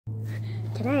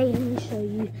today I'm going to show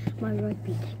you my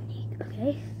rugby technique,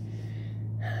 okay?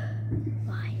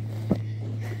 Bye.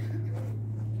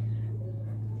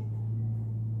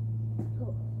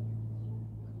 Cool.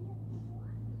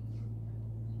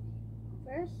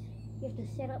 First, you have to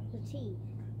set up the tee.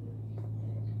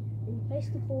 Then you place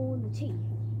the ball in the tee.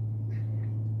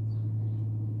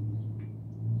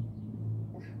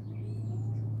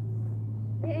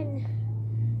 Then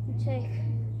you take,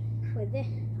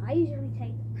 I usually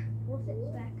take 4 steps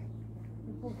back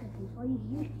and 4 seconds. Or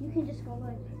you can just go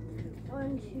like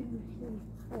 1, 2, 3,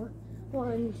 4,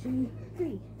 1, 2,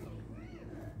 3.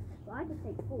 But I just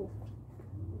take 4.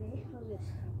 Okay, like this.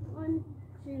 1,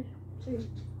 2, 3,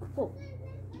 4.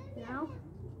 Now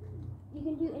you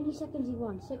can do any seconds you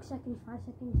want. 6 seconds, 5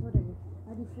 seconds, whatever.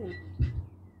 I do 4.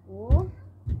 4.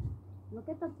 Look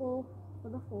at the ball for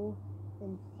the 4.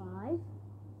 Then 5.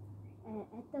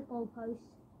 At the goalpost.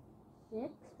 6,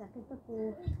 back at the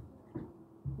 4,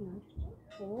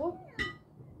 4,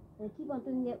 then keep on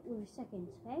doing it with seconds,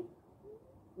 okay?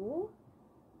 4,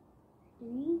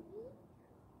 3,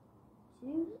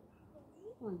 2,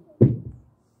 1.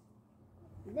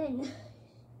 Then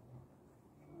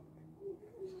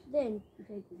you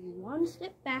take 1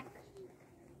 step back,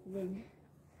 then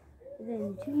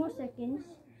 2 more seconds,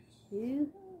 2,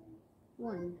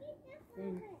 1,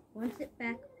 then 1 step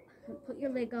back, put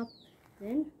your leg up,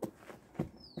 then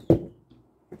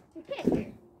kick.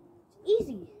 It's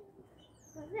easy.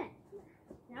 Like that.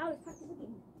 Now let's practice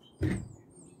again.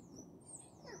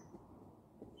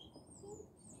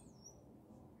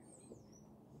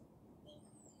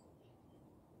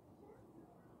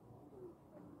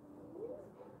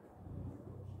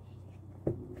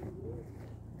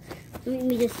 Let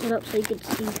me just set up so you can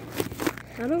see.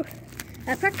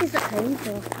 I practice at home,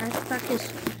 so I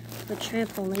practice the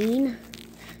trampoline.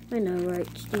 I know, right?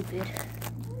 Stupid.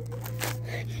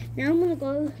 Now I'm gonna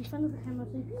go in front of the camera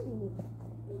so you can see me.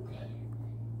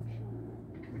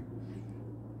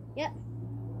 Yep.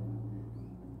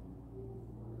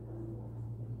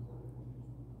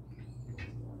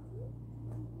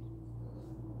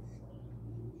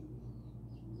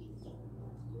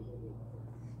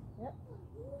 Yep.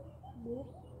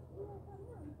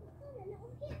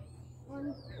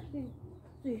 1, 2,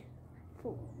 3,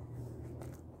 4.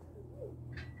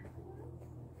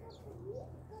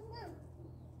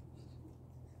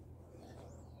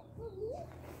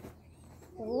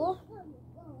 4,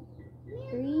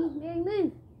 3, Mary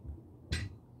move.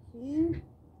 2,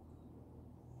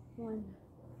 1.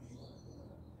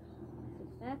 Sit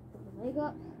back, put the leg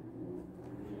up.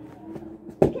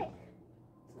 Okay.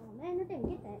 Oh man, I didn't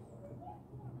get that.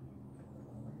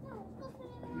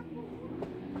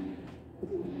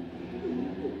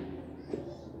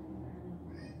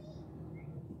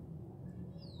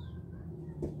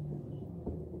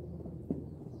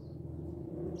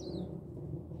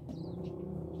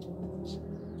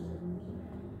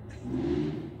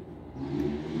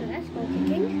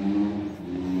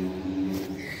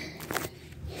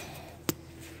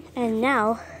 And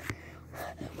now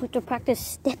we have to practice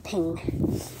stepping.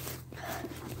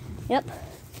 Yep,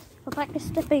 we'll practice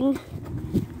stepping.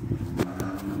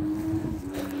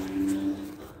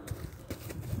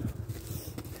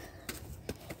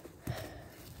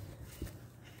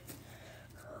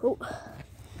 Oh,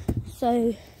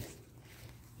 so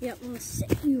yep, I'm gonna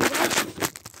set you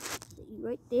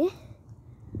right there.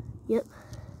 Yep.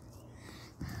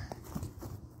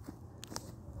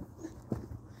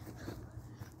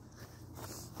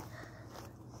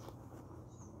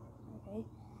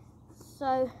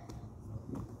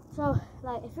 So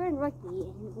like if you're in rugby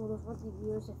and all those rugby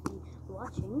viewers, if you're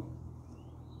watching,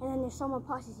 and then if someone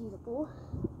passes you the ball,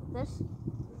 like this, and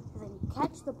then you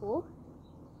catch the ball,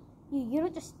 you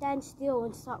don't just stand still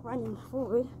and start running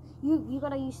forward. You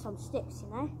gotta use some steps, you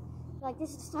know? Like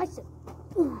this is the side step.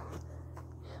 Ooh.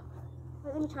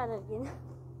 Wait, let me try that again.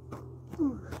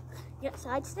 Ooh. Yep,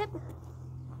 side step.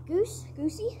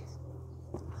 Goosey.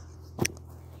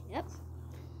 Yep.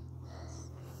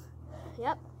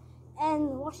 Yep.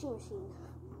 And washing machine.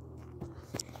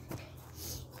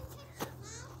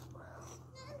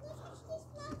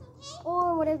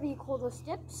 Or whatever you call those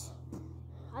steps.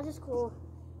 I just call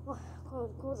the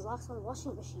last one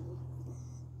washing machine.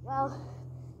 Well,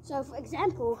 so for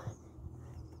example,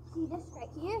 see this right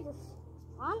here, this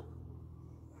plant.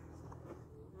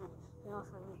 I also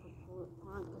call it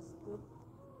plant because it's good.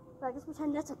 But just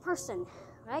pretend that's a person,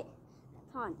 right?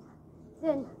 Plant.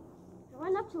 Then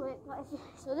run up to it. But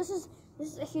so this is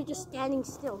if you're just standing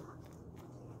still.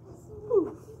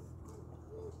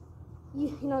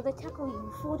 You know they tackle you,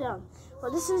 you fall down.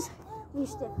 But this is when you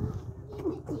step.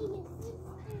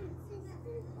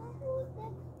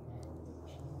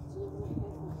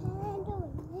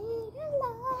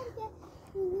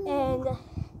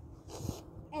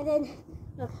 And then,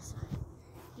 look,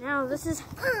 now this is,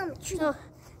 so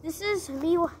this is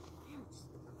me.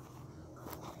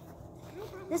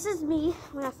 This is me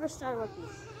when I first started rugby.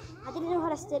 I didn't know how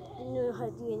to step, didn't know how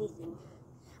to do anything.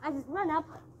 I just run up,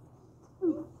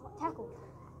 tackle.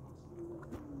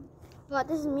 But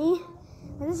this is me,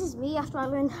 and this is me after I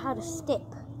learned how to step.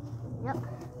 Yep.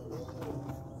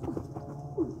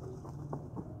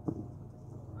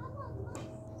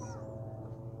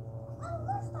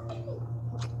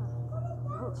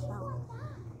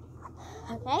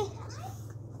 Okay.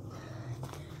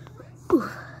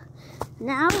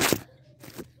 Now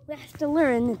we have to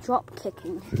learn drop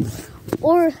kicking,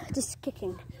 or just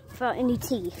kicking without any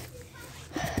T.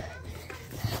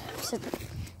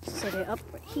 Set it up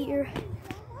right here.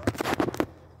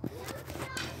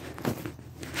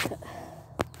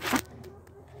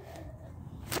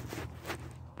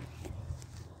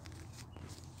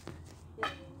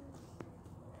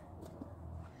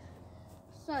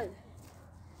 So,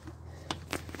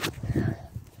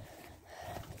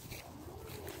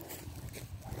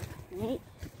 right.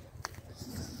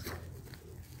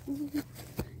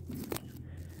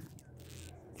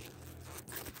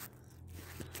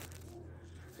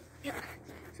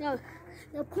 So,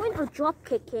 the point of drop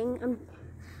kicking,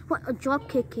 what a drop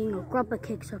kicking or grubber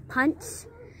kicks or punts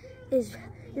is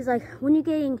like when you're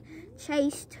getting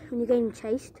chased,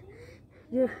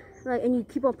 you're like, and you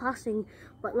keep on passing,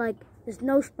 but like there's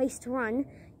no space to run.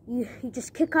 You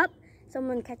just kick up.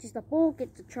 Someone catches the ball,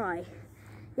 gets a try.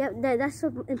 Yep, that's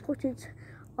the importance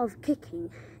of kicking.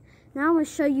 Now I'm going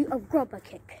to show you a grubber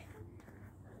kick.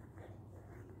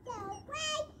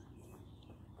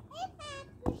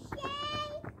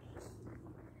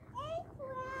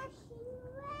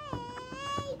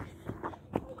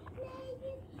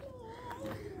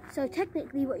 So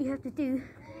technically what you have to do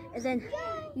is then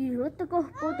you let the ball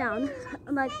down,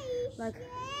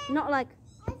 not like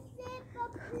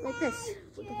this,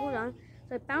 put the ball down,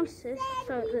 so it bounces,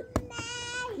 so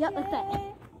yep, like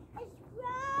that.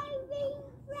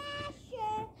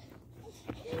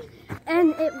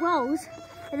 And it rolls,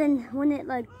 and then when it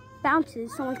like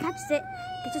bounces, someone catches it,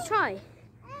 gets a try.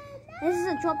 This is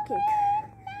a drop kick.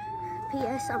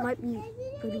 P.S. I might be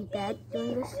pretty bad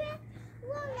doing this.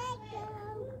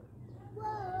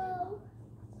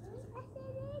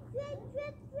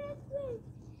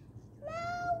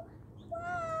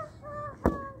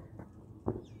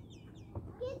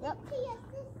 Yep.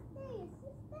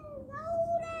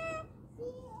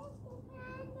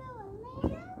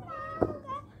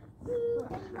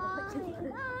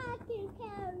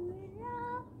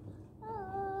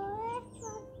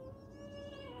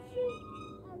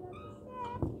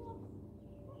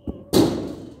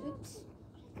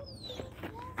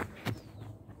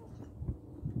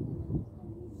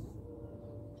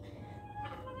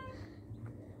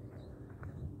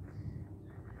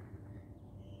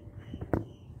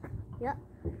 Yep.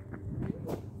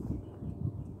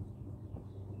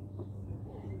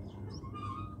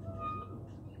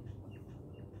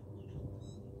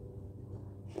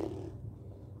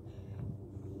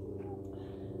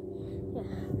 Yeah.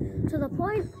 So the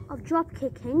point of drop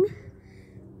kicking,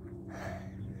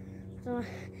 so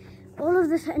all of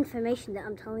this information that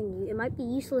I'm telling you, it might be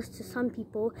useless to some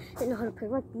people that know how to play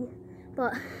rugby,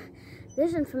 but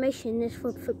this information is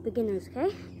for beginners,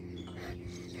 okay?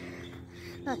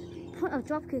 Point of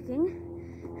drop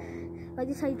kicking, like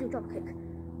this is how you do drop kick.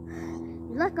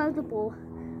 You let go of the ball,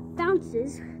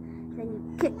 bounces, then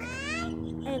you kick,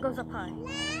 and it goes up high.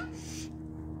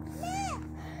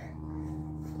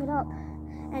 Get up,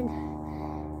 and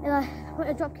like point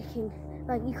of drop kicking,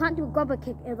 like you can't do a grubber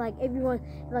kick if like everyone,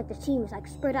 like the team is like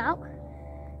spread out.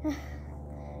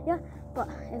 Yeah, but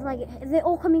if they're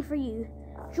all coming for you,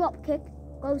 drop kick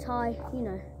goes high, you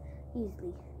know,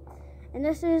 easily. And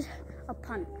this is a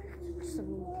punt.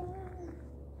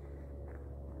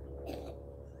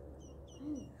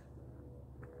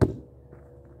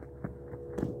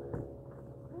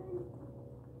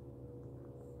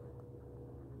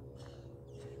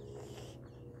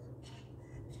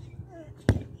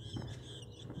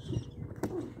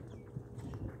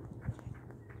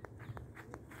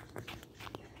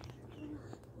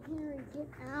 Harry, get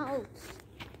out.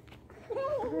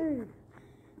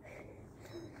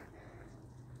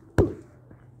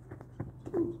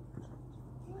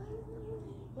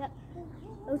 Yep,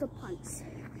 those are punts.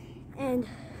 And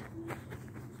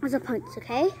those are punts,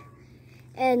 okay?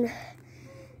 And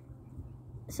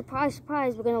surprise,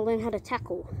 surprise, we're gonna learn how to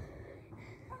tackle.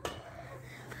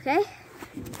 Okay?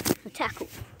 A tackle.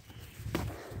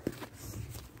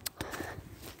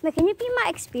 Now, can you be my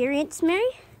experience, Mary?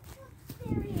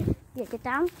 Yeah, get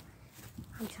down.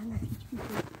 I'm trying to teach you.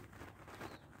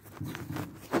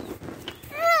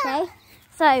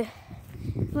 So I'm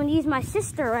going to use my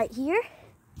sister right here.